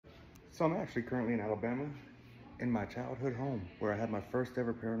So I'm actually currently in Alabama in my childhood home where I had my first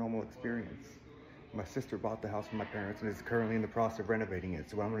ever paranormal experience. My sister bought the house from my parents and is currently in the process of renovating it.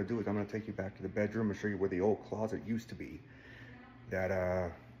 So what I'm gonna do is I'm gonna take you back to the bedroom and show you where the old closet used to be.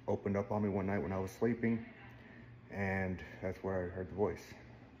 That opened up on me one night when I was sleeping, and that's where I heard the voice.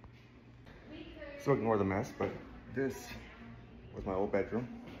 So ignore the mess, but this was my old bedroom.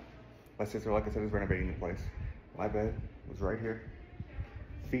 My sister, like I said, is renovating the place. My bed was right here.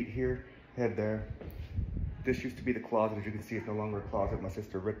 Feet here, head there. This used to be the closet. As you can see, it's no longer a closet. My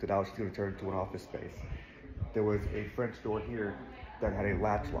sister ripped it out. She's gonna turn it into an office space. There was a French door here that had a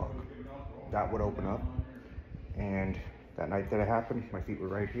latch lock. That would open up. And that night that it happened, my feet were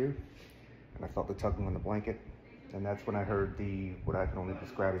right here. And I felt the tugging on the blanket. And that's when I heard what I can only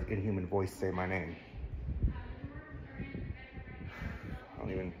describe as inhuman voice say my name. I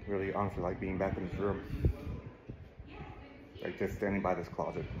don't even really honestly like being back in this room. Like just standing by this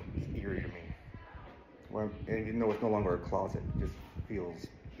closet is eerie to me. Well, even though it's no longer a closet, it just feels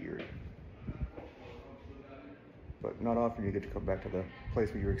eerie. But not often you get to come back to the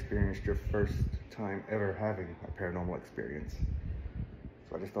place where you experienced your first time ever having a paranormal experience.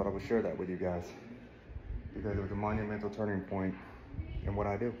 So I just thought I would share that with you guys because it was a monumental turning point in what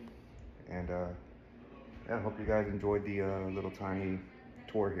I do. And yeah, I hope you guys enjoyed the little tiny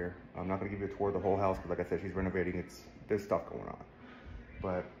tour here. I'm not gonna give you a tour of the whole house because like I said, she's renovating. There's stuff going on.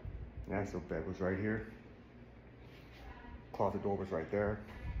 But yeah, so bed was right here. Closet door was right there.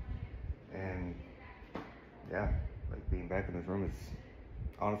 And yeah, like being back in this room is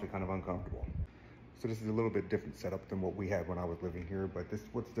honestly kind of uncomfortable. So this is a little bit different setup than what we had when I was living here, but this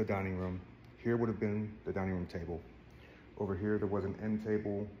was the dining room. Here would have been the dining room table. Over here, there was an end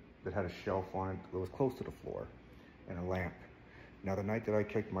table that had a shelf on it that was close to the floor and a lamp. Now, the night that I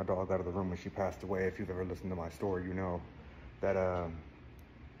kicked my dog out of the room when she passed away, if you've ever listened to my story, you know that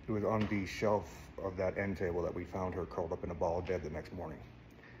it was on the shelf of that end table that we found her curled up in a ball dead the next morning.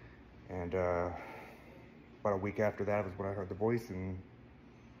 And about a week after that was when I heard the voice, and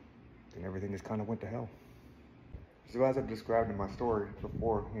then everything just kind of went to hell. So as I've described in my story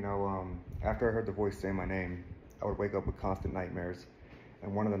before, you know, after I heard the voice say my name, I would wake up with constant nightmares.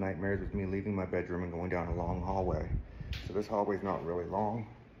 And one of the nightmares was me leaving my bedroom and going down a long hallway. So this hallway is not really long,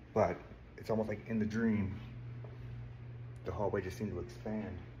 but it's almost like in the dream, the hallway just seemed to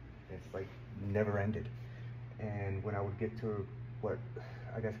expand. It's like never ended. And when I would get to what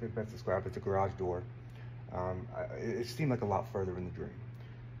I guess could best describe as a garage door, it seemed like a lot further in the dream.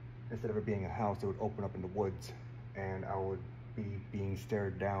 Instead of it being a house, it would open up in the woods, and I would be being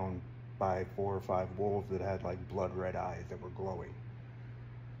stared down by 4 or 5 wolves that had like blood red eyes that were glowing.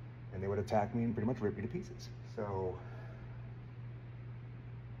 And they would attack me and pretty much rip me to pieces. So,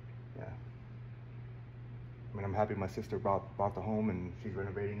 yeah. I mean, I'm happy my sister bought the home and she's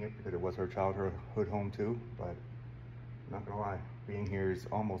renovating it because it was her childhood home too, but I'm not gonna lie, being here is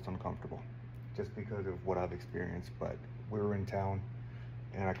almost uncomfortable just because of what I've experienced. But we were in town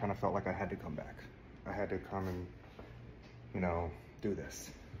and I kind of felt like I had to come back. I had to come and, you know, do this.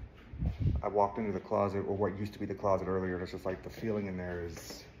 I walked into the closet, or what used to be the closet earlier, and it's just like the feeling in there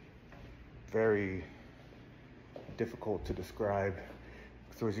is very difficult to describe.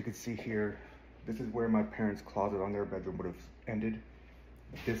 So as you can see here, this is where my parents' closet on their bedroom would have ended.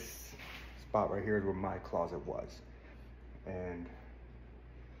 This spot right here is where my closet was. And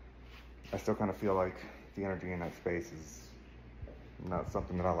I still kind of feel like the energy in that space is not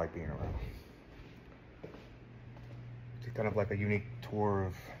something that I like being around. It's kind of like a unique tour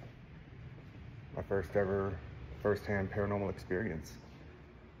of my first ever first-hand paranormal experience.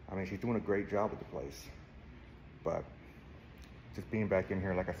 I mean, she's doing a great job with the place, but just being back in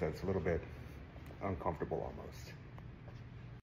here, like I said, it's a little bit uncomfortable almost.